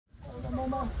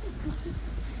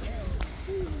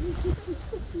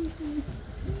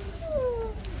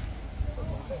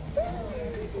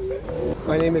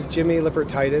My name is Jimmy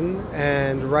Lippert-Titan,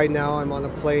 and right now I'm on a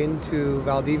plane to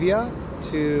Valdivia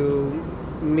to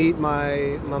meet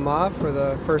my mama for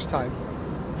the first time.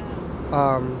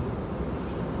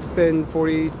 It's been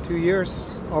 42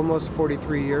 years, almost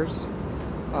 43 years,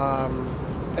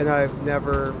 and I've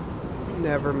never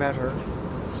met her.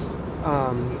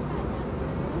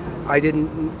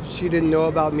 She didn't know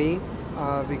about me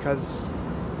because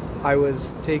I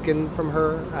was taken from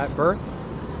her at birth,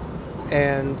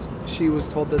 and she was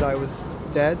told that I was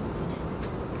dead,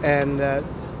 and that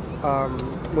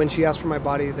when she asked for my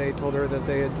body, they told her that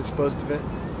they had disposed of it.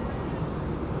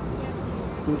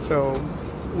 And so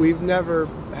we've never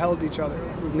held each other,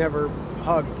 we've never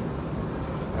hugged,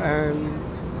 and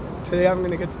today I'm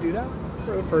going to get to do that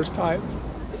for the first time.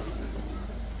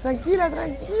 Tranquila,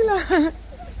 tranquila.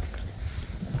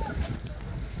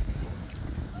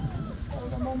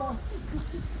 Hola, mamá.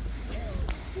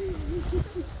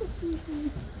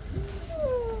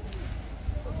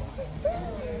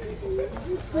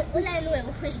 Hola de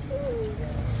nuevo.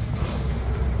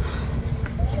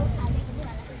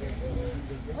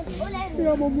 Hola de nuevo. Te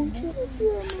amo mucho. Te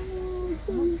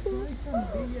amo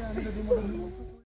mucho.